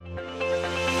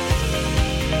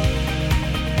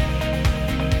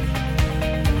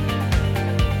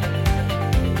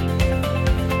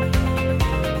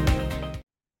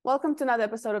Welcome to another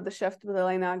episode of The Shift with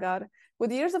Elena Agar. With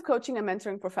years of coaching and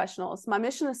mentoring professionals, my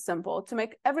mission is simple: to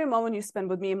make every moment you spend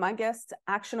with me and my guests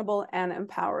actionable and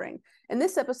empowering. In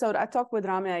this episode, I talked with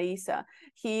Ramy Eissa.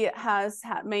 He has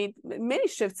made many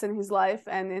shifts in his life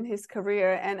and in his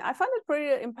career, and I find it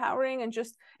pretty empowering and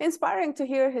just inspiring to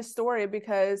hear his story,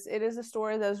 because it is a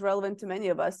story that is relevant to many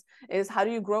of us. Is how do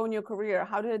you grow in your career?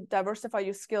 How to diversify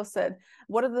your skill set?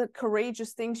 What are the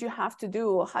courageous things you have to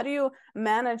do? How do you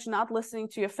manage not listening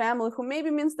to your family, who maybe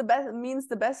means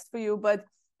the best for you, but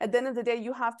at the end of the day,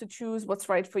 you have to choose what's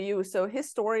right for you. So his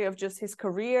story of just his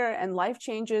career and life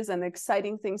changes and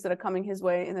exciting things that are coming his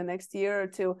way in the next year or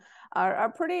two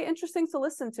are pretty interesting to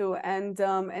listen to, and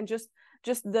just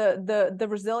the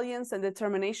resilience and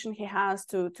determination he has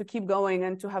to keep going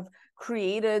and to have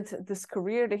created this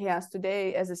career that he has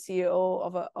today as a CEO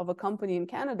of a company in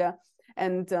Canada.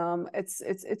 And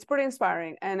it's pretty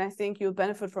inspiring, and I think you'll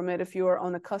benefit from it if you're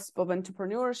on the cusp of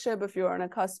entrepreneurship, if you're on a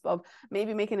cusp of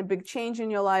maybe making a big change in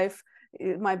your life.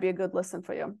 It might be a good listen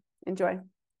for you. Enjoy.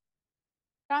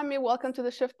 Ramy, welcome to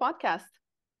the Shift podcast.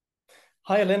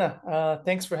 Hi, Elena.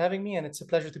 Thanks for having me, and it's a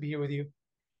pleasure to be here with you.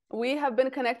 We have been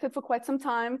connected for quite some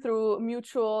time through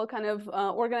mutual kind of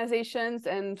organizations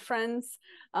and friends.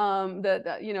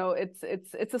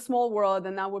 It's a small world,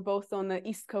 and now we're both on the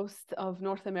East Coast of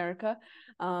North America,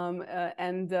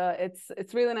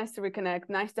 it's really nice to reconnect.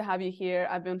 Nice to have you here.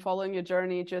 I've been following your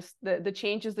journey, just the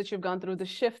changes that you've gone through, the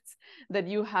shifts that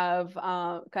you have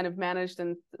kind of managed,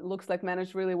 and looks like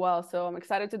managed really well. So I'm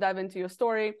excited to dive into your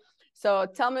story. So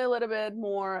tell me a little bit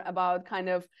more about kind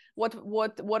of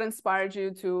what inspired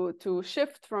you to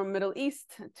shift from Middle East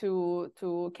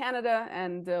to Canada,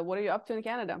 and what are you up to in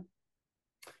Canada?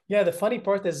 Yeah, the funny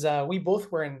part is we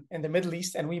both were in the Middle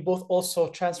East, and we both also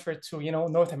transferred to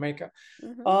North America.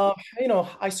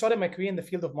 Mm-hmm. I started my career in the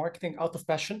field of marketing out of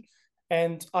passion,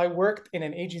 and I worked in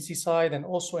an agency side and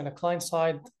also in a client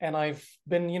side, and I've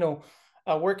been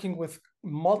working with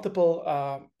multiple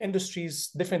industries,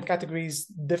 different categories,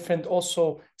 different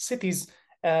also cities.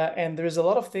 And there's a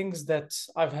lot of things that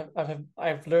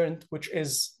I've learned, which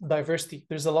is diversity.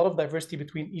 There's a lot of diversity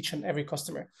between each and every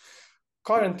customer.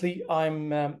 Currently, I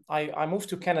moved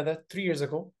to Canada 3 years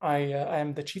ago. I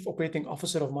am the chief operating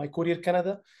officer of My Courier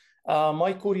Canada.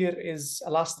 My Courier is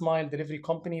a last mile delivery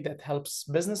company that helps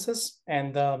businesses,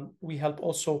 and we help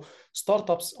also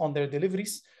startups on their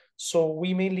deliveries. So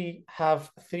we mainly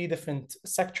have three different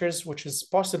sectors, which is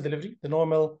parcel delivery, the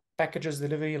normal packages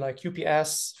delivery like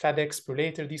UPS, FedEx,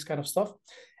 Purolator, these kind of stuff,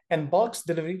 and bulk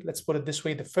delivery. Let's put it this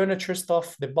way: the furniture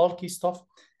stuff, the bulky stuff.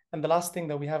 And the last thing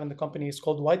that we have in the company is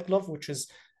called white glove, which is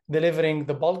delivering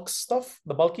the bulk stuff,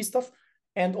 the bulky stuff,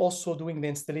 and also doing the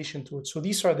installation to it. So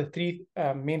these are the three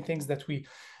main things that we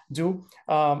do.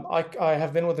 I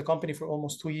have been with the company for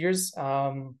almost 2 years.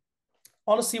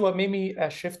 Honestly, what made me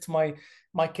shift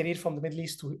my career from the Middle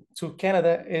East to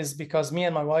Canada is because me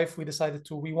and my wife,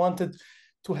 we wanted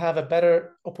to have a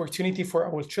better opportunity for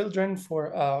our children,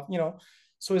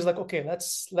 so it's like, okay,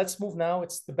 let's move now.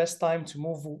 It's the best time to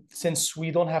move since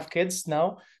we don't have kids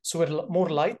now, so we're more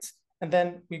light, and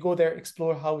then we go there,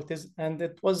 explore how it is, and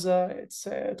it was a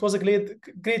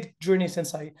great journey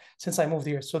since I moved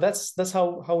here. So that's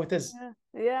how it is.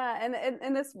 Yeah.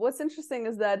 And it's what's interesting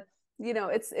is that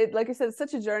it's like you said, it's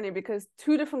such a journey, because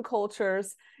two different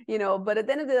cultures, but at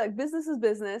the end of the day, like, business is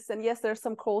business, and yes, there's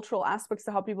some cultural aspects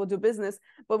to how people do business,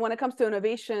 but when it comes to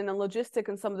innovation and logistic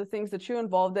and some of the things that you're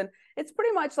involved in, it's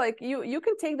pretty much like you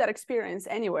can take that experience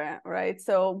anywhere, right?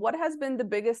 So what has been the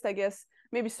biggest, I guess,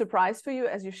 maybe surprise for you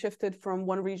as you shifted from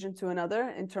one region to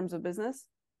another in terms of business?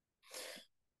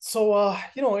 So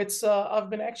it's I've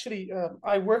been actually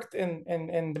I worked in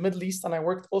the Middle East, and I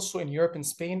worked also in Europe and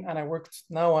Spain, and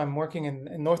I'm working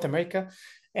in North America.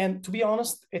 And to be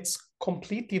honest, it's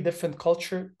completely different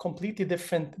culture, completely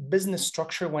different business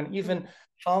structure. When even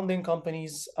founding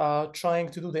companies, trying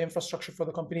to do the infrastructure for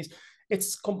the companies,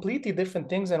 it's completely different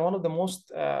things. And one of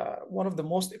the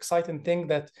most exciting thing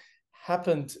that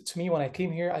happened to me when I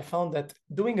came here, I found that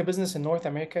doing a business in North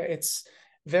America, it's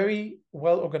very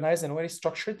well organized and very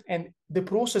structured. And the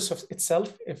process of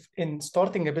itself, if in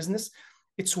starting a business,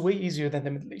 it's way easier than the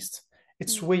Middle East.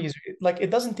 It's way easier. Like, it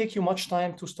doesn't take you much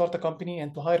time to start a company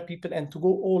and to hire people and to go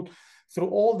all through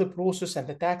all the process and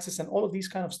the taxes and all of these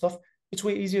kind of stuff. It's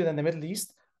way easier than the Middle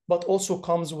East, but also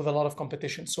comes with a lot of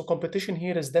competition. So competition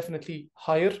here is definitely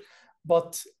higher,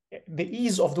 but the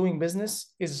ease of doing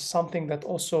business is something that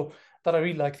I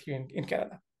really liked here in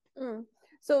Canada. Mm.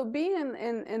 So being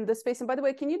in the space, and by the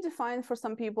way, can you define for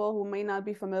some people who may not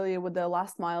be familiar with the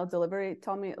last mile delivery?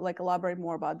 Tell me, like, elaborate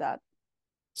more about that.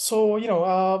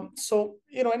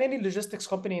 In any logistics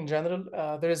company in general,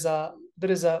 there is a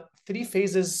three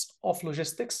phases of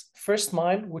logistics. First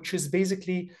mile, which is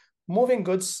basically moving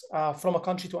goods from a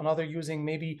country to another using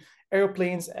maybe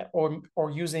airplanes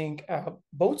or using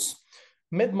boats.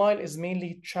 Mid mile is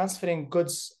mainly transferring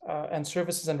goods and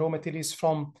services and raw materials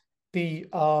from the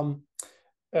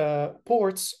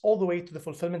ports all the way to the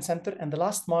fulfillment center, and the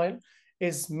last mile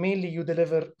is mainly you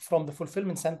deliver from the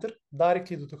fulfillment center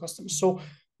directly to the customers. So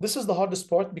this is the hardest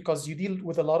part because you deal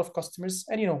with a lot of customers,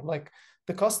 and like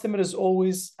the customer is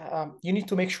always you need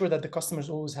to make sure that the customer is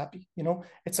always happy.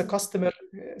 It's a customer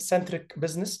centric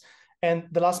business, and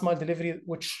the last mile delivery,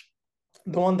 which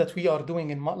the one that we are doing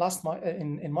in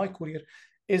my career,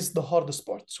 is the hardest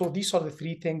part. So these are the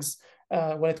three things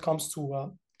when it comes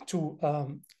to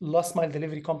last mile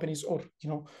delivery companies, or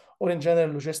in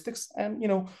general logistics. And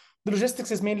the logistics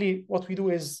is mainly what we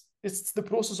do is it's the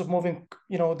process of moving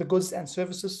the goods and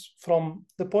services from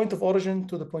the point of origin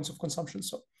to the points of consumption.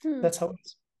 So that's how it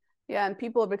is. Yeah, and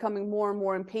people are becoming more and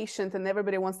more impatient, and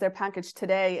everybody wants their package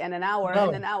today and an hour No,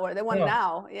 and an hour. They want no.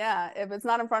 now. Yeah, if it's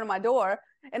not in front of my door,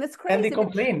 and it's And crazy.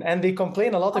 they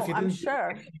complain a lot if Oh, you I'm didn't.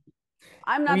 sure.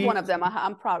 I'm not one of them.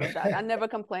 I'm proud of that. I never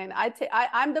complain.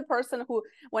 I'm the person who,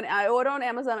 when I order on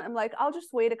Amazon, I'm like, I'll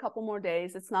just wait a couple more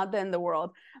days. It's not the end of the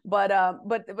world. But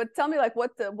tell me, like,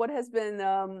 what has been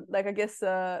like, I guess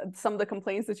some of the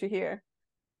complaints that you hear.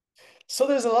 So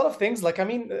there's a lot of things. Like, I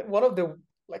mean, one of the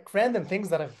like random things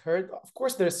that I've heard, of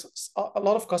course, there's a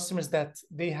lot of customers that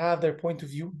they have their point of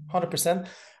view 100%,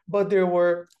 but there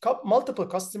were multiple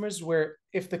customers where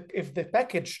if the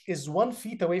package is 1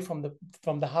 feet away from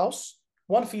the house,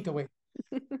 1 feet away,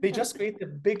 they just create a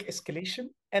big escalation.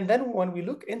 And then when we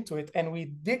look into it and we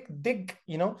dig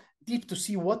deep to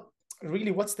see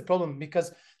what's the problem,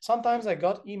 because sometimes I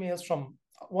got emails from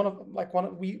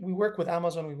we work with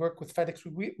Amazon, we work with FedEx,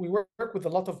 we work with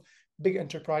a lot of big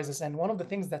enterprises. And one of the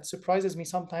things that surprises me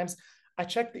sometimes, I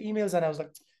check the emails and I was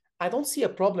like, I don't see a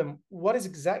problem. What is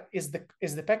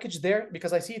the package there?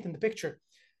 Because I see it in the picture.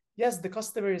 Yes, the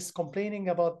customer is complaining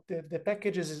about the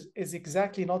package is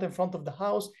exactly not in front of the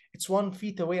house. It's 1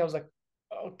 feet away. I was like,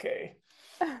 okay,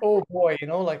 oh boy,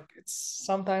 like it's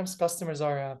sometimes customers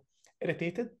are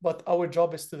irritated, but our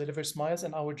job is to deliver smiles,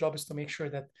 and our job is to make sure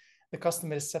that the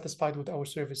customer is satisfied with our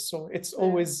service. So it's Yeah.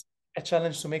 always a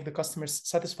challenge to make the customers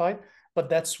satisfied, but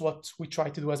that's what we try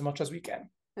to do as much as we can.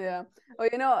 Yeah.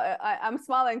 Oh, I'm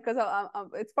smiling because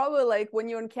it's probably like when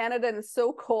you're in Canada and it's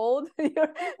so cold,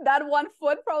 that 1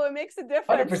 foot probably makes a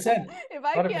difference. 100%. If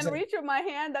I can't 100%. reach with my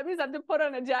hand, that means I have to put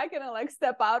on a jacket and like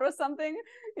step out or something,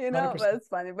 but 100%. it's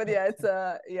funny. But yeah, it's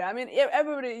yeah, I mean,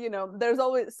 everybody, there's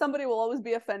always somebody will always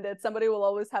be offended. Somebody will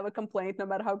always have a complaint, no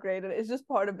matter how great it is. It's just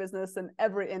part of business in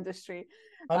every industry.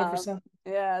 100%.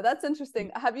 Yeah, that's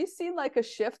interesting. Have you seen like a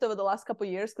shift over the last couple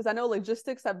of years? Because I know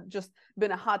logistics have just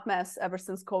been a hot mess ever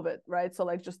since COVID, right? So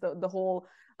like just the whole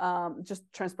just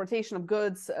transportation of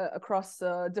goods across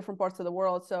different parts of the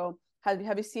world. So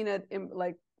have you seen it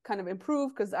like kind of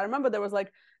improve? Because I remember there was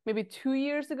like maybe 2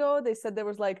 years ago they said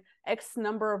there was like X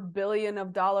number of billion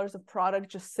of dollars of product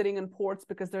just sitting in ports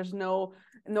because there's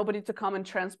nobody to come and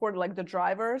transport, like the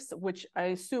drivers, which I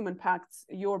assume impacts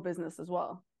your business as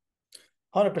well.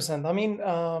 100%. I mean,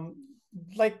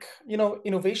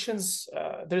 innovations,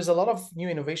 there's a lot of new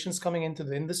innovations coming into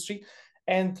the industry,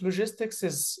 and logistics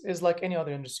is like any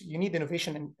other industry. You need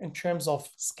innovation in terms of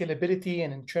scalability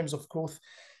and in terms of growth.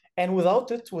 And without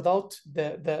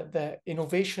the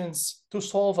innovations to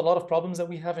solve a lot of problems that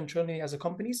we have internally as a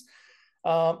companies,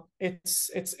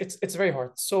 it's very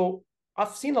hard. So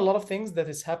I've seen a lot of things that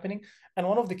is happening, and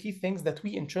one of the key things that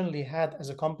we internally had as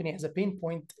a company as a pain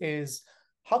point is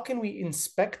how can we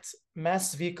inspect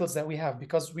mass vehicles that we have,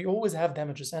 because we always have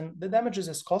damages, and the damages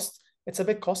is cost. It's a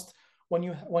big cost when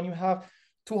you have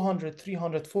 200,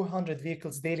 300, 400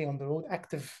 vehicles daily on the road,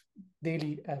 active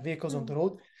daily vehicles on the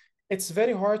road. It's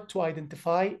very hard to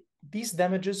identify these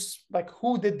damages, like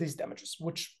who did these damages,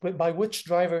 by which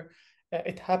driver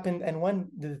it happened, and when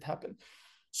did it happen.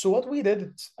 So what we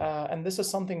did, and this is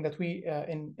something that we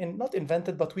not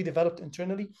invented, but we developed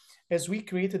internally, is we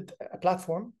created a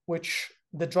platform which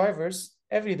the drivers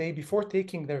every day before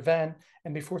taking their van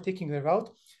and before taking their route,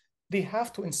 they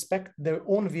have to inspect their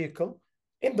own vehicle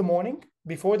in the morning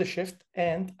before the shift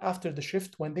and after the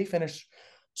shift when they finish.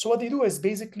 So what they do is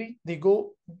basically they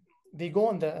go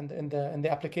in the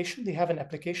application. They have an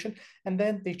application, and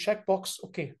then they check box.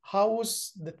 Okay,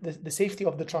 how's the safety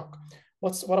of the truck?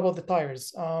 What about the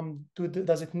tires?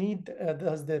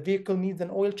 Does the vehicle need an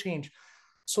oil change?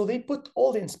 So they put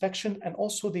all the inspection, and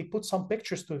also they put some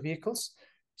pictures to vehicles.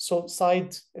 So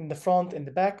side, in the front, in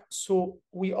the back. So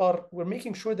we're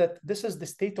making sure that this is the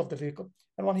state of the vehicle.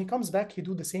 And when he comes back, he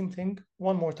do the same thing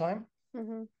one more time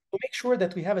Mm-hmm. to make sure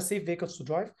that we have a safe vehicles to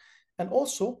drive. And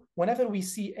also, whenever we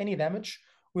see any damage,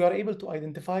 we are able to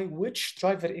identify which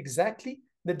driver exactly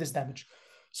did this damage.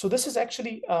 So this is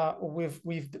actually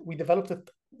we developed it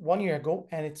 1 year ago,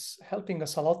 and it's helping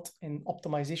us a lot in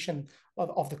optimization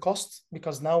of the cost,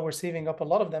 because now we're saving up a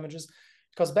lot of damages.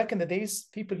 Because back in the days,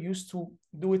 people used to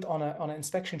do it on an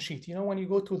inspection sheet. You know, when you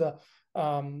go to the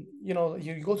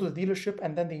you go to the dealership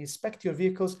and then they inspect your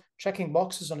vehicles, checking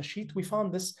boxes on a sheet. We found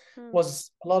this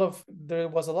there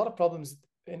was a lot of problems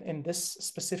in this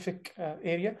specific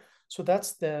area. So that's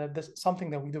the something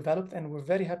that we developed, and we're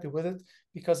very happy with it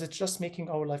because it's just making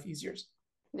our life easier.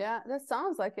 Yeah, that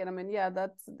sounds like it. I mean, yeah,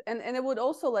 that's and it would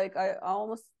also like I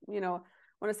almost,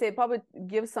 want to say it probably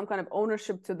gives some kind of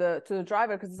ownership to the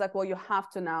driver, because it's like, well, you have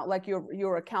to now, like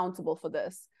you're accountable for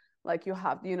this. Like you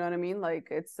have, you know what I mean? Like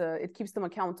it keeps them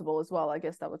accountable as well, I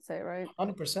guess that would say, right?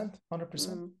 100%,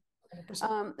 100%.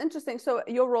 100%. Interesting. So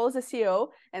your role as a CEO,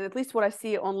 and at least what I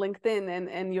see on LinkedIn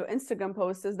and your Instagram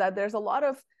posts, is that there's a lot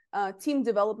of team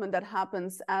development that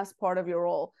happens as part of your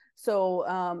role. So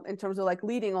in terms of like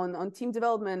leading on team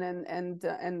development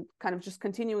and kind of just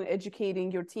continuing educating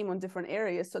your team on different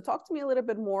areas. So talk to me a little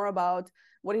bit more about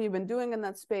what have you been doing in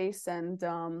that space, and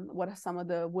what some of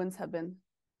the wins have been.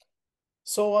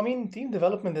 So, I mean, team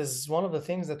development is one of the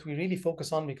things that we really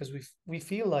focus on, because we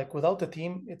feel like without a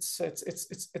team,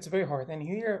 it's very hard. And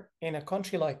here in a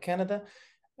country like Canada,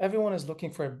 everyone is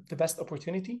looking for the best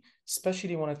opportunity,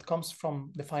 especially when it comes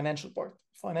from the financial part.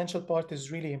 Financial part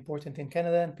is really important in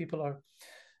Canada, and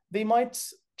they might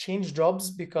change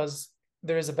jobs because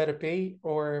there is a better pay,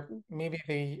 or maybe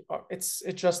it's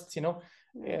just, It's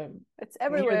near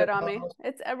everywhere, the Ramy. house.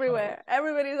 It's everywhere.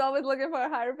 Everybody's always looking for a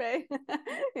higher pay.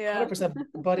 Yeah. 100%.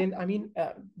 But I mean,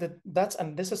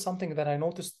 and this is something that I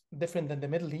noticed different than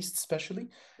the Middle East, especially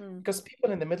because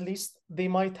people in the Middle East, they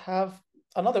might have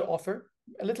another offer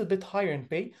a little bit higher in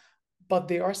pay, but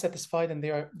they are satisfied, and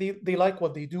they like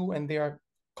what they do, and they are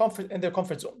comfort in their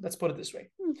comfort zone. Let's put it this way.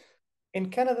 In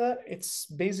Canada, it's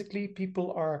basically people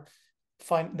are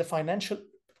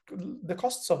the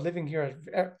costs of living here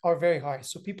are very high.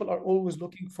 So people are always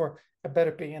looking for a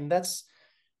better pay, and that's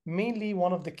mainly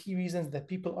one of the key reasons that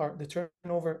the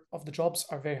turnover of the jobs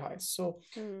are very high. So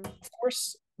of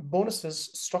course, bonuses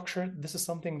structure, this is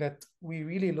something that we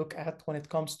really look at when it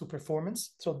comes to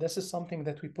performance. So this is something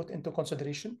that we put into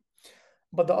consideration.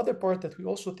 But the other part that we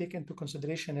also take into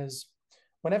consideration is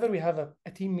whenever we have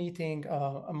a team meeting,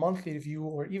 a monthly review,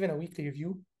 or even a weekly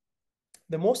review,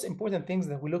 the most important things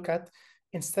that we look at,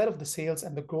 instead of the sales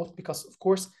and the growth, because of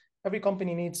course, every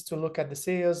company needs to look at the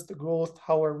sales, the growth,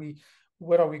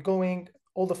 where are we going,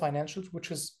 all the financials,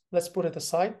 which is, let's put it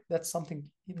aside. That's something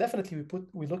definitely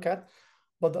we look at.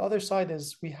 But the other side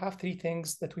is we have three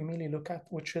things that we mainly look at,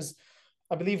 which is,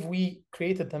 I believe we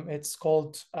created them. It's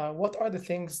called, what are the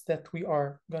things that we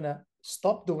are going to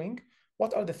stop doing?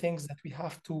 What are the things that we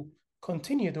have to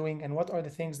continue doing? And what are the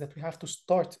things that we have to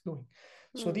start doing?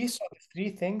 So these are the three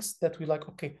things that we like,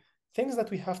 okay, things that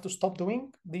we have to stop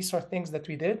doing. These are things that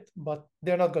we did, but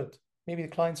they're not good. Maybe the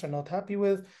clients are not happy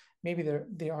with, maybe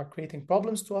they are creating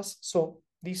problems to us. So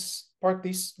these, we're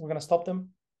going to stop them.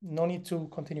 No need to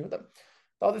continue them.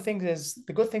 The other thing is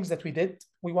the good things that we did,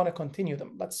 we want to continue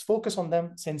them. Let's focus on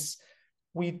them since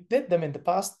we did them in the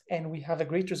past and we have a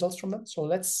great results from them. So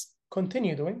let's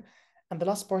continue doing. And the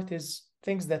last part is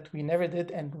things that we never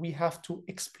did, and we have to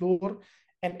explore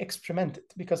and experiment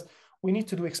it, because we need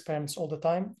to do experiments all the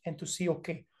time and to see,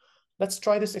 okay, let's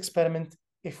try this experiment.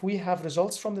 If we have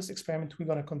results from this experiment, we're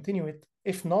going to continue it.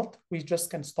 If not, we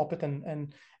just can stop it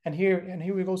and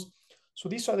here we go. So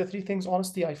these are the three things.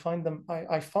 Honestly, I found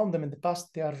them in the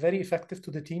past. They are very effective to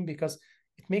the team because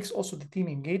it makes also the team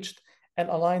engaged and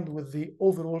aligned with the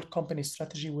overall company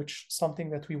strategy, which is something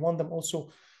that we want them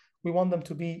also. We want them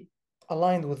to be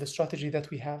aligned with the strategy that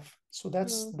we have. So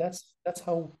that's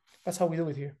how we do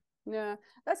it here. Yeah,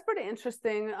 that's pretty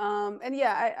interesting. And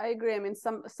yeah, I agree. I mean,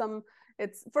 some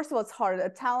it's, first of all, it's hard.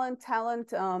 Talent.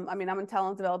 I mean, I'm in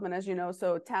talent development, as you know,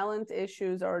 so talent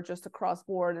issues are just across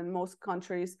board in most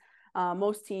countries,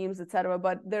 most teams, etc.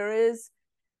 But there is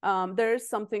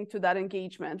something to that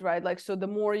engagement, right? Like, so the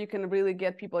more you can really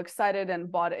get people excited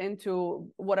and bought into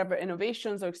whatever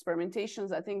innovations or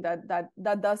experimentations, I think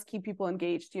that does keep people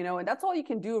engaged, and that's all you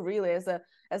can do really as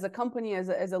a company,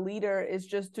 as a leader, is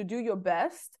just to do your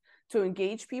best to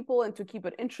engage people and to keep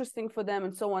it interesting for them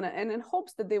and so on, and in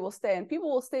hopes that they will stay, and people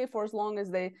will stay for as long as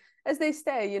they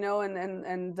stay, you know.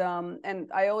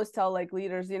 And I always tell like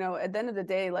leaders, you know, at the end of the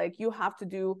day, like you have to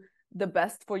do the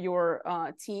best for your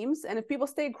teams, and if people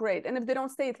stay, great, and if they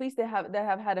don't stay, at least they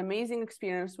have had amazing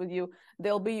experience with you.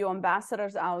 They'll be your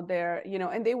ambassadors out there, you know,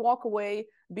 and they walk away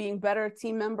being better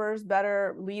team members,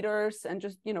 better leaders, and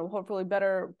just, you know, hopefully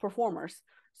better performers.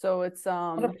 So it's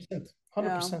 100%, yeah.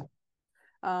 100%.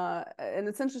 And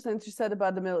it's interesting that you said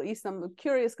about the Middle East. I'm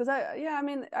curious because I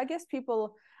mean, I guess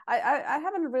people, I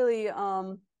haven't really,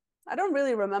 I don't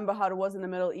really remember how it was in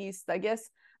the Middle East. I guess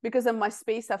because in my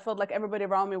space, I felt like everybody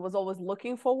around me was always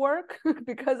looking for work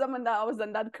because I was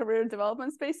in that career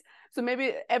development space. So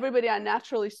maybe everybody I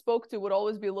naturally spoke to would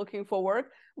always be looking for work.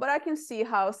 But I can see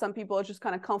how some people are just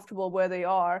kind of comfortable where they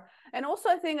are. And also,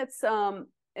 I think it's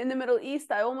in the Middle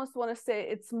East, I almost want to say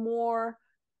it's more.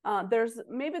 There's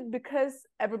maybe because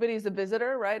everybody's a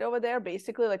visitor, right, over there,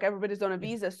 basically, like everybody's on a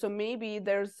visa. So maybe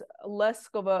there's less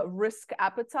of a risk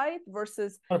appetite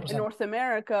versus 100%. in North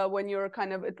America when you're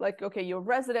kind of like, okay, you're a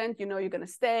resident, you know, you're going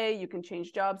to stay, you can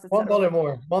change jobs, $1 etc.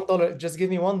 more, $1. Just give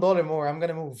me $1 more. I'm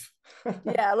gonna move.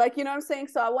 Yeah, like, you know what I'm saying?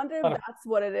 So I wonder if 100%. that's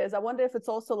what it is. I wonder if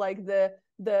it's also like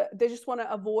they just want to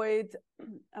avoid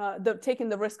taking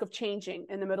the risk of changing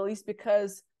in the Middle East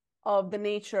because of the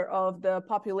nature of the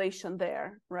population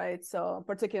there, right? So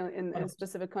particularly in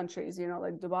specific countries, you know,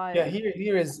 like Dubai. Yeah, And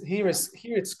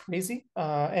here it's crazy.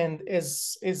 And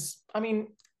is I mean,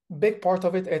 big part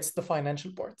of it, it's the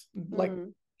financial part. Like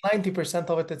 90%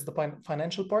 of it is the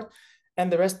financial part,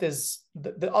 and the rest is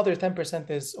the other 10%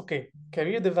 is okay,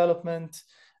 career development.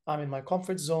 I'm in my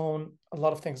comfort zone, a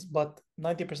lot of things, but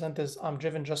 90% is I'm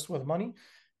driven just with money.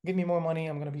 Give me more money,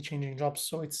 I'm gonna be changing jobs.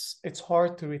 So it's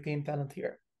hard to retain talent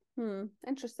here.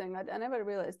 Interesting. I never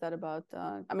realized that about.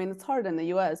 I mean, it's hard in the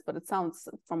U.S., but it sounds,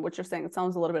 from what you're saying, it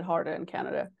sounds a little bit harder in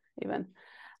Canada, even.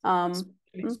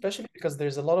 Especially because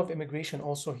there's a lot of immigration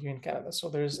also here in Canada. So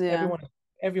there's Yeah.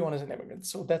 everyone is an immigrant.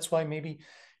 So that's why maybe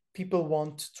people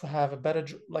want to have a better,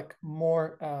 like more,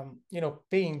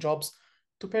 paying jobs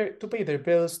to pay their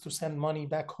bills, to send money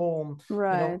back home,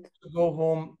 Right. to go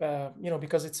home,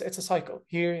 because it's a cycle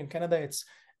here in Canada.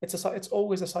 It's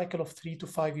always a cycle of 3 to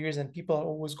 5 years, and people are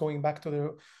always going back to their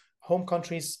home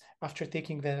countries after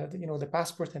taking the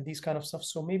passport and these kind of stuff.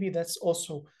 So maybe that's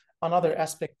also another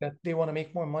aspect, that they want to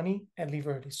make more money and leave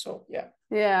early. So yeah.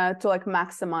 Yeah, to like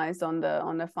maximize on the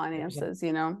 100%. finances,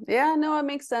 you know. Yeah, no, it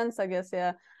makes sense, I guess.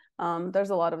 Yeah.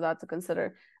 There's a lot of that to consider.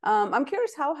 I'm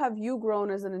curious, how have you grown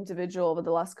as an individual over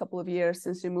the last couple of years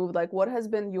since you moved? Like, what has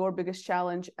been your biggest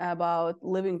challenge about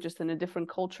living just in a different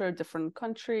culture, different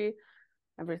country,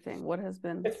 everything? What has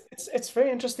been? It's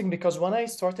very interesting, because when I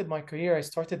started my career, I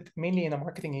started mainly in a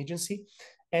marketing agency,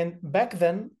 and back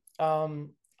then,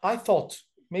 I thought,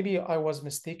 maybe I was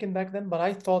mistaken back then, but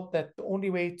I thought that the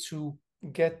only way to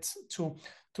get to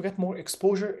get more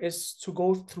exposure is to go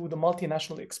through the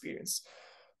multinational experience.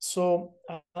 So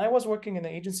I was working in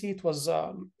an agency. It was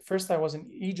first I was in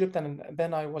Egypt, and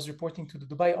then I was reporting to the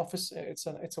Dubai office.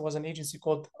 It was an agency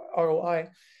called ROI,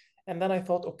 and then I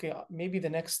thought, okay, maybe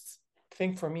the next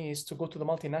thing for me is to go to the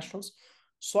multinationals.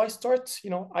 So I start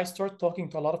talking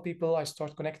to a lot of people. I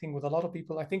start connecting with a lot of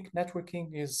people. I think networking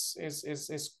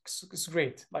is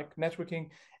great. Like networking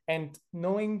and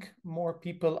knowing more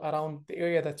people around the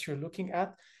area that you're looking at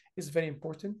is very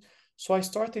important. So I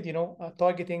started,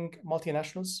 targeting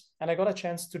multinationals, and I got a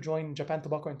chance to join Japan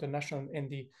Tobacco International in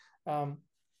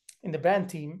the brand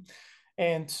team.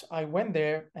 And I went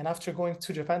there, and after going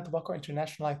to Japan Tobacco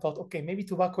International, I thought, okay, maybe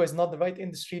tobacco is not the right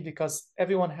industry, because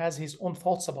everyone has his own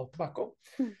thoughts about tobacco.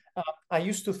 I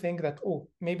used to think that, oh,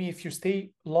 maybe if you stay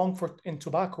long in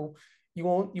tobacco, you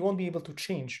won't be able to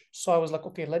change. So I was like,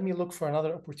 okay, let me look for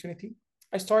another opportunity.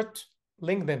 I start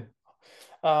LinkedIn,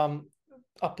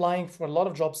 applying for a lot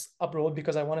of jobs abroad,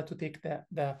 because I wanted to take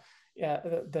the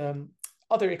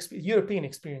other European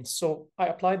experience. So I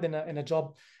applied in a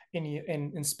job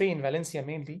in Spain, Valencia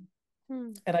mainly.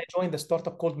 And I joined a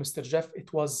startup called Mr. Jeff.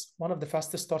 It was one of the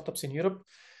fastest startups in Europe.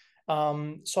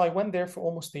 So I went there for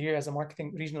almost a year as a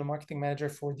regional marketing manager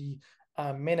for the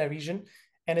MENA region.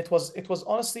 And it was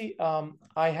honestly,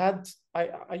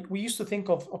 we used to think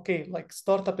of, okay, like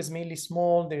startup is mainly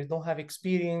small, they don't have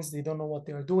experience, they don't know what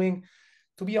they are doing.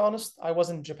 To be honest, I was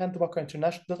in Japan Tobacco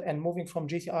International, and moving from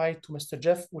GTI to Mr.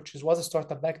 Jeff, which was a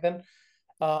startup back then.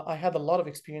 I had a lot of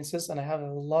experiences, and I had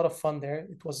a lot of fun there.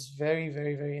 It was very,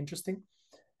 very, very interesting.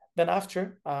 Then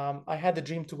after, I had the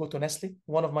dream to go to Nestle,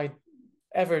 one of my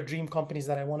ever dream companies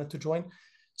that I wanted to join.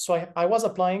 So I was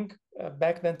applying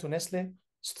back then to Nestle.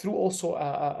 through also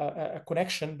a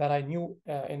connection that I knew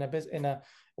in a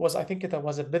was I think it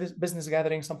was a business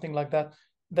gathering, something like that.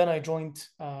 Then I joined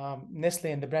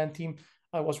Nestle and the brand team.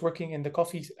 I was working in the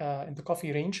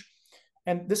coffee range,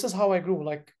 and this is how I grew,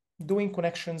 like doing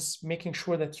connections, making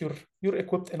sure that you're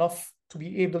equipped enough to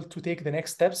be able to take the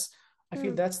next steps. I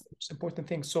feel Mm. that's the most important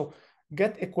thing. So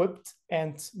get equipped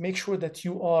and make sure that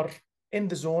you are in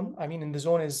the zone. I mean, in the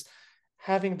zone is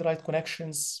having the right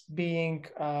connections, being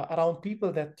around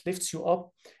people that lifts you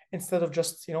up instead of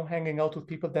just, hanging out with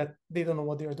people that they don't know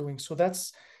what they are doing. So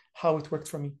that's how it worked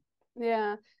for me.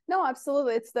 Yeah, no,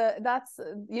 absolutely.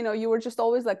 You were just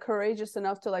always like courageous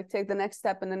enough to like take the next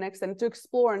step and the next and to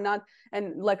explore and not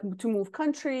and like to move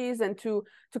countries and to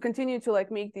continue to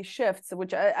like make these shifts,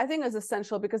 which I think is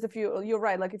essential because if you're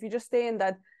right, like if you just stay in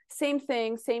that same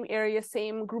thing, same area,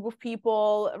 same group of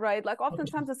people, right? Like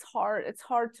oftentimes it's hard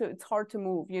to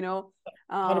move, you know.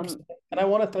 100%. And I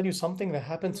want to tell you something that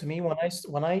happened to me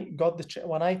when I got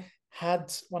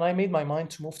when I made my mind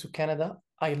to move to Canada.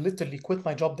 I literally quit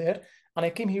my job there and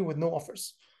I came here with no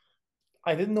offers.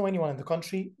 I didn't know anyone in the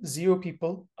country, zero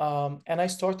people. And I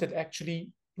started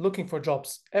actually looking for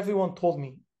jobs. Everyone,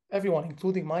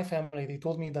 including my family, they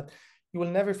told me that you will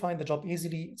never find a job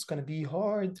easily. It's going to be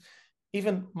hard.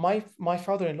 Even my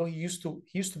father-in-law, he used to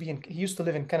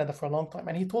live in Canada for a long time,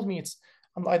 and he told me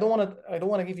I don't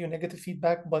want to give you negative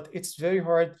feedback, but it's very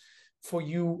hard for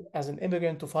you as an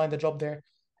immigrant to find a job there.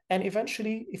 And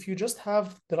eventually, if you just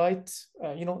have the right,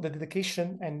 the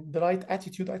dedication and the right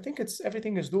attitude, I think it's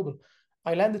everything is doable.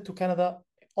 I landed to Canada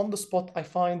on the spot. I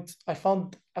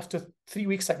found after 3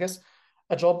 weeks, I guess,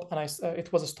 a job, and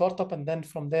it was a startup, and then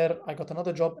from there I got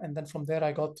another job, and then from there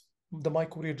I got my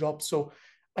career job. So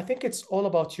I think it's all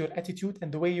about your attitude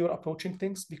and the way you're approaching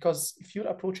things. Because if you're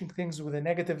approaching things with a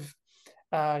negative,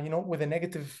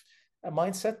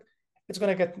 mindset,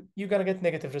 you're gonna get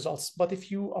negative results. But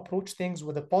if you approach things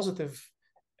with a positive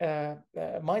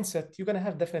mindset, you're gonna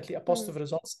have definitely a Mm. positive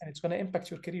results, and it's gonna impact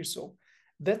your career. So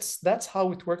that's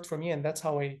how it worked for me, and that's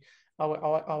how I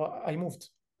moved.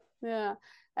 Yeah.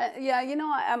 Yeah,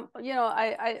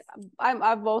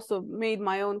 I've also made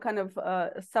my own kind of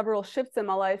several shifts in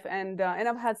my life, and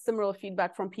I've had similar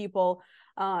feedback from people.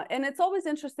 And it's always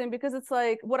interesting because it's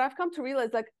like what I've come to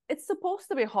realize, like it's supposed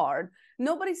to be hard.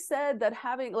 Nobody said that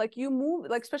having like you move,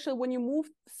 like especially when you move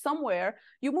somewhere,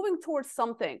 you're moving towards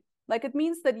something. Like it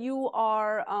means that you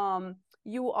are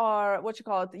what you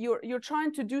call it, you're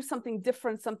trying to do something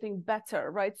different, something better,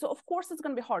 right? So of course it's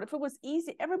going to be hard. If it was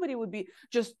easy, everybody would be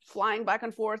just flying back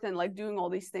and forth and like doing all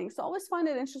these things. So I always find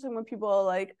it interesting when people are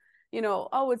like,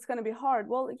 oh, it's going to be hard.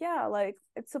 Well, yeah, like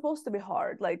it's supposed to be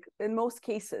hard, like in most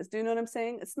cases. Do you know what I'm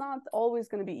saying? It's not always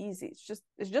going to be easy.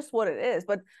 It's just what it is.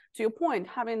 But to your point,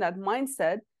 having that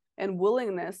mindset and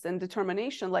willingness and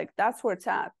determination, like that's where it's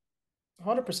at.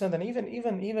 100%. And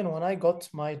even when I got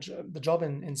the job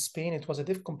in Spain, it was a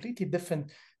completely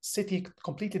different city,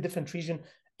 completely different region.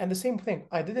 And the same thing,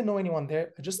 I didn't know anyone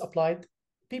there. I just applied.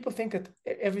 People think that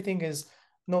everything is,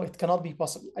 no, it cannot be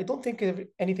possible. I don't think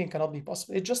anything cannot be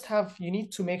possible. You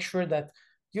need to make sure that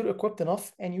you're equipped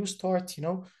enough and you start,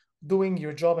 doing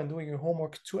your job and doing your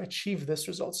homework to achieve this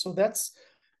result. So that's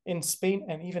in Spain,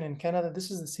 and even in Canada,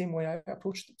 this is the same way I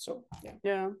approached it. So yeah.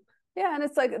 Yeah. Yeah. And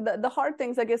it's like the hard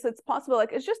things, I guess it's possible.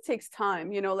 Like it just takes time,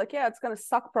 like, yeah, it's going to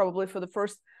suck probably for the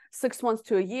first 6 months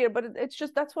to a year, but it's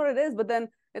just, that's what it is. But then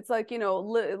it's like,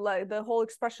 like the whole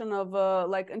expression of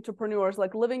like entrepreneurs,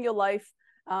 like living your life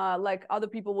like other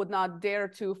people would not dare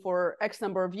to for X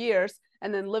number of years,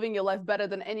 and then living your life better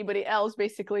than anybody else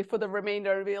basically for the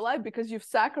remainder of your life because you've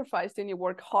sacrificed and you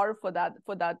work hard for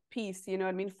that piece, you know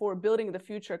what I mean, for building the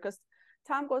future, because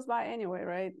time goes by anyway,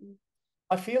 right?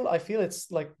 I feel it's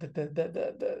like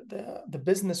the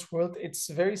business world. It's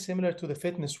very similar to the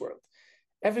fitness world.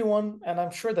 Everyone, and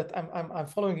I'm sure that I'm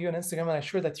following you on Instagram, and I'm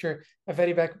sure that you're a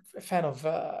very big fan of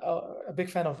a big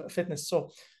fan of fitness. So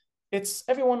it's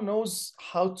everyone knows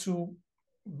how to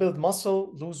build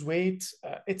muscle, lose weight.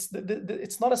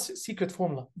 It's not a secret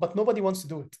formula, but nobody wants to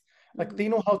do it. Like Mm-hmm. they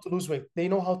know how to lose weight, they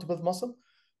know how to build muscle,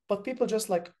 but people just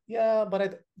like, yeah,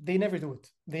 but they never do it.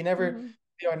 Mm-hmm.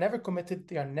 They are never committed.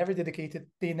 They are never dedicated.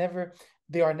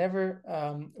 They are never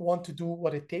want to do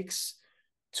what it takes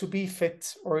to be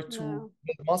fit or to Yeah.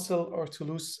 build muscle or to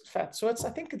lose fat. So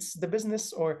I think it's the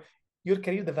business or your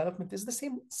career development is the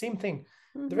same thing.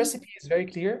 The Mm-hmm. recipe is very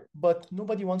clear, but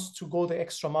nobody wants to go the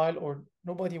extra mile, or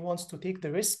nobody wants to take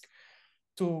the risk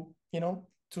to,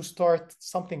 to start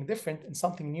something different and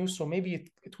something new. So maybe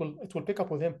it will pick up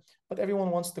with him. But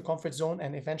everyone wants the comfort zone,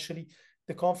 and eventually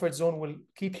the comfort zone will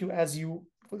keep you as you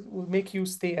will make you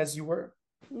stay as you were.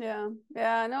 Yeah,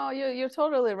 no, you're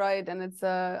totally right. And it's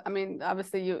I mean,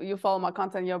 obviously you follow my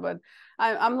content, yo, but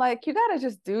I'm like, you gotta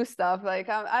just do stuff. Like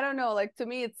I don't know, like to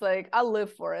me it's like I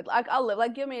live for it. Like I live,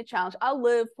 like give me a challenge. I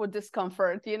live for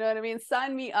discomfort, you know what I mean?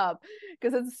 Sign me up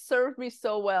because it's served me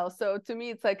so well. So to me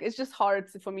it's like it's just hard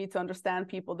for me to understand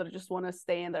people that just want to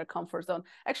stay in their comfort zone.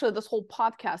 Actually, this whole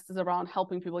podcast is around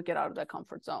helping people get out of their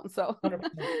comfort zone. So 100%.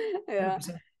 yeah.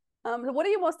 100%. What are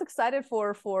you most excited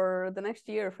for the next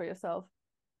year for yourself?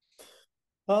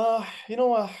 You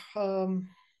know,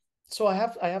 so I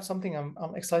have something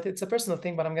I'm excited. It's a personal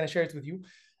thing, but I'm gonna share it with you.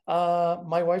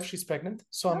 My wife, she's pregnant,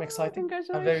 so I'm Oh, excited. I'm very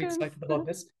congratulations. excited about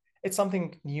this. It's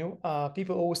something new.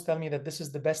 People always tell me that this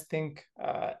is the best thing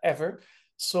ever.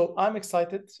 So I'm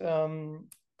excited.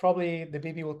 Probably the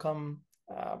baby will come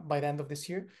by the end of this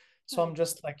year. So I'm Nice.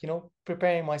 just like,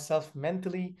 preparing myself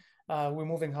mentally. We're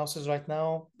moving houses right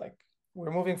now. Like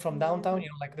we're moving from downtown,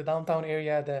 Amazing. like the downtown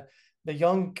area, the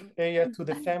young area to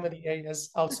the family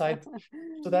areas outside.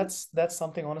 So that's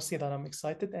something honestly that I'm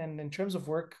excited. And in terms of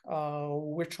work,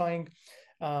 we're trying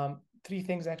three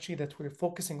things actually that we're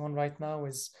focusing on right now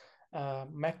is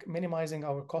minimizing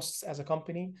our costs as a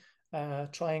company,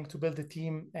 trying to build a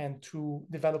team and to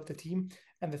develop the team.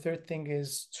 And the third thing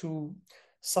is to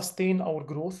sustain our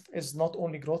growth is not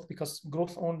only growth because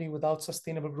growth only without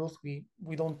sustainable growth we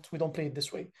don't play it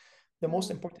this way. The most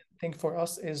Yeah. important thing for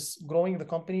us is growing the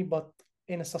company, but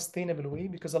in a sustainable way,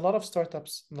 because a lot of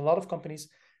startups and a lot of companies,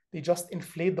 they just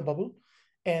inflate the bubble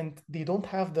and they don't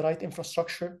have the right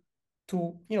infrastructure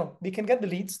to, they can get the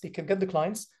leads, they can get the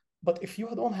clients, but if you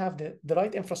don't have the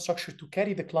right infrastructure to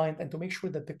carry the client and to make sure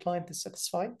that the client is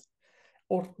satisfied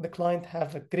or the client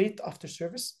have a great after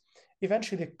service,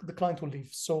 eventually the client will leave.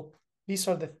 So these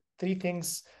are the three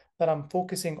things that I'm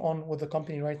focusing on with the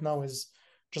company right now is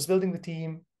just building the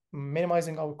team,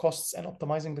 minimizing our costs and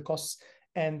optimizing the costs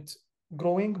and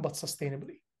growing but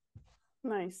sustainably.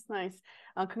 Nice, nice.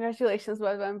 Congratulations,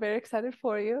 but I'm very excited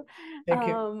for you. Thank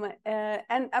you.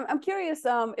 And I'm curious,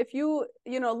 if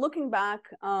looking back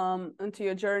into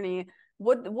your journey,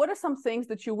 what are some things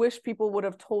that you wish people would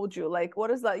have told you? Like,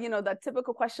 what is that, that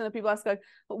typical question that people ask, like,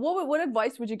 what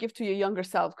advice would you give to your younger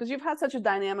self? Because you've had such a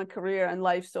dynamic career and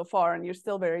life so far, and you're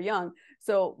still very young.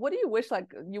 So, what do you wish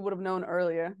like you would have known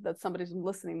earlier that somebody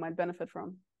listening might benefit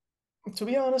from? To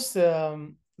be honest,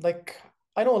 like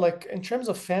I know, like in terms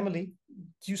of family,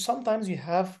 you sometimes you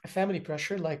have a family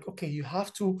pressure. Like, okay, you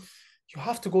have to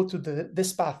go to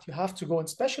this path. You have to go, and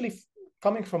especially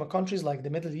coming from a countries like the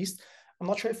Middle East. I'm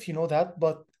not sure if you know that,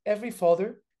 but every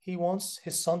father he wants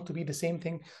his son to be the same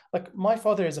thing. Like my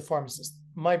father is a pharmacist,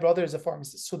 my brother is a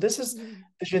pharmacist. So this is Mhm.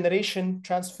 the generation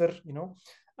transfer,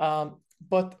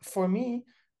 But for me,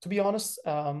 to be honest,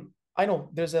 I know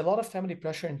there's a lot of family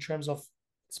pressure in terms of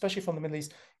especially from the Middle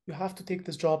East, you have to take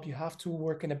this job, you have to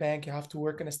work in a bank, you have to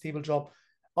work in a stable job.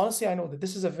 Honestly, I know that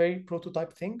this is a very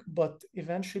prototype thing, but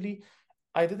eventually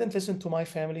I didn't listen to my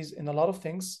families in a lot of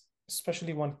things,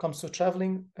 especially when it comes to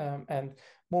traveling and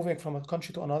moving from a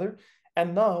country to another.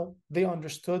 And now they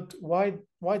understood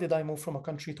why did I move from a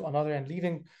country to another and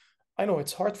leaving. I know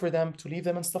it's hard for them to leave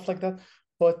them and stuff like that,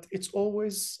 but it's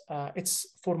always it's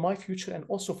for my future and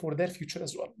also for their future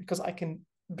as well because I can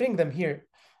bring them here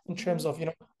in terms Mhm.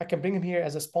 of I can bring them here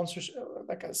as a sponsor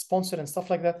like a sponsor and stuff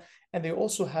like that, and they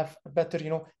also have a better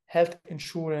health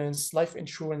insurance, life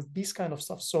insurance, these kind of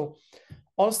stuff. So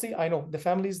honestly, I know the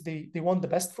families they want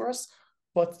the best for us,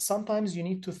 but sometimes you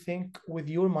need to think with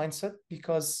your mindset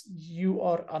because you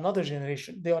are another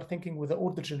generation, they are thinking with the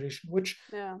older generation, which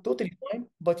Yeah. totally fine,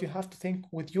 but you have to think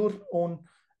with your own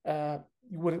uh,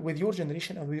 with your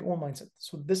generation and with your own mindset.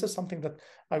 So this is something that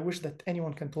I wish that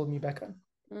anyone can told me back then.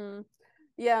 Mm.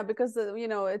 Yeah, because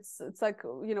it's like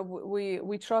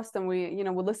we trust and we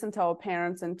listen to our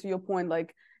parents, and to your point,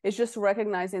 like it's just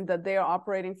recognizing that they are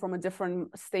operating from a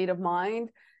different state of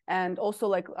mind. And also,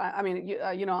 like I mean,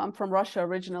 I'm from Russia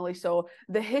originally, so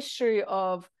the history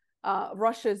of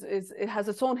Russia is it has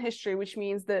its own history, which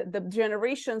means that the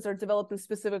generations are developed in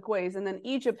specific ways, and then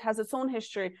Egypt has its own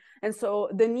history, and so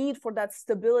the need for that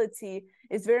stability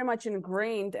is very much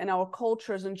ingrained in our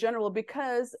cultures in general,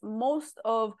 because most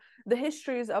of the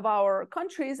histories of our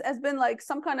countries has been like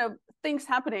some kind of things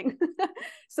happening.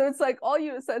 So it's like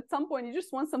so at some point you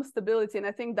just want some stability, and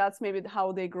I think that's maybe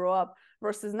how they grow up.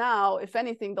 Versus now, if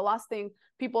anything, the last thing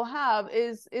people have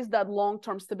is that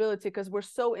long-term stability, because we're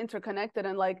so interconnected,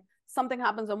 and like something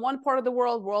happens in one part of the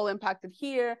world, we're all impacted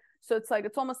here. So it's like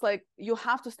it's almost like you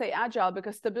have to stay agile,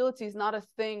 because stability is not a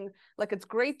thing. Like it's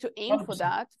great to aim for 100%.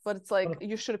 that, but it's like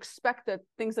you should expect that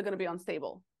things are going to be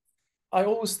unstable. I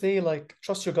always say like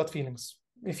trust your gut feelings.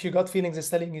 if your gut feelings is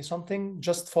telling you something,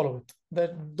 just follow it.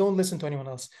 That don't listen to anyone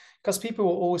else, because people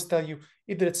will always tell you,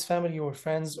 either it's family or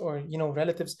friends or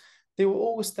relatives, they will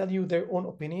always tell you their own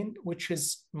opinion, which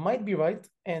is might be right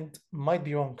and might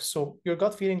be wrong. So your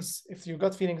gut feelings, if your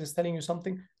gut feelings is telling you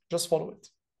something, just follow it.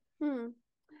 Hmm.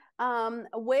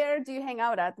 Where do you hang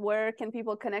out at? Where can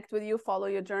people connect with you, follow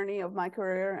your journey of my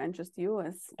career and just you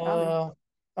as Ramy? Uh,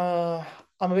 uh,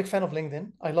 I'm a big fan of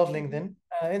LinkedIn. I love Mhm. LinkedIn.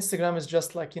 Instagram is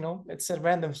just like, it's a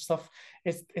random stuff.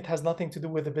 It has nothing to do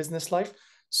with the business life.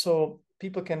 So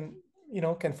people can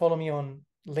follow me on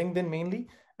LinkedIn mainly.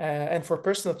 And for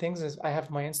personal things, I have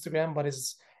my Instagram, but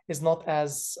is not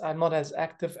as I'm not as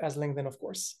active as LinkedIn, of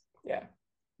course. Yeah.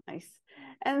 Nice.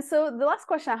 And so the last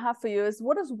question I have for you is,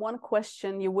 what is one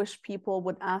question you wish people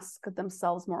would ask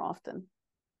themselves more often?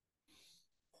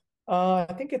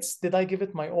 I think it's, did I give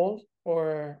it my all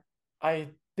or I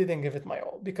didn't give it my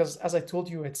all? Because as I told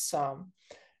you, it's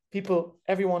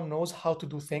everyone knows how to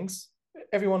do things,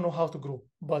 everyone know how to grow,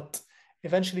 but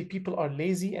eventually people are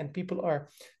lazy and people are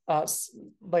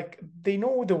like they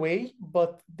know the way,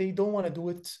 but they don't want to do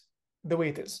it the way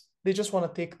it is. They just want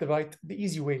to take the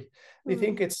easy way. They Hmm.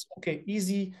 think it's okay,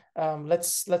 easy.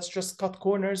 Let's just cut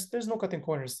corners. There's no cutting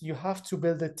corners. You have to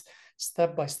build it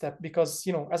step by step, because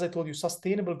as I told you,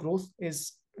 sustainable growth is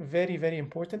very, very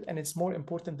important, and it's more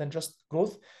important than just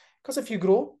growth. Because if you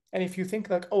grow and if you think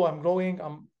like, oh, I'm growing,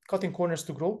 I'm cutting corners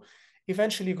to grow,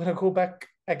 eventually you're going to go back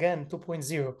again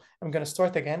 2.0. I'm going to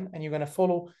start again, and you're going to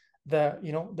follow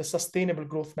the sustainable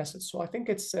growth method. So I think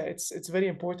it's very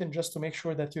important just to make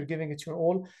sure that you're giving it your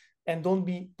all, and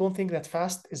don't think that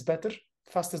fast is better.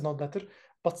 Fast is not better,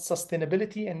 but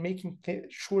sustainability and making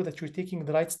sure that you're taking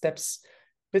the right steps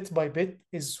bit by bit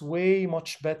is way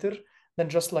much better than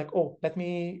just like, oh, let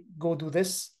me go do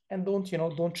this, and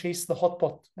don't chase the hot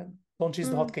pot and don't chase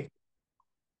the hot Mm. cake.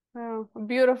 Oh,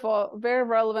 beautiful, very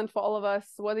relevant for all of us,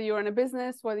 whether you're in a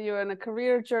business, whether you're in a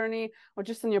career journey, or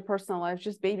just in your personal life,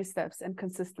 just baby steps and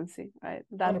consistency, right?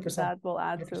 That 100%. that will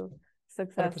add to 100%.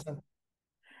 success. 100%.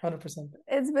 100%.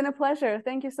 It's been a pleasure.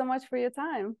 Thank you so much for your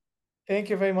time. Thank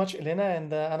you very much, Elena,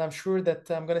 and I'm sure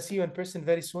that I'm gonna see you in person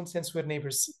very soon since we're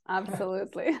neighbors.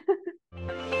 Absolutely.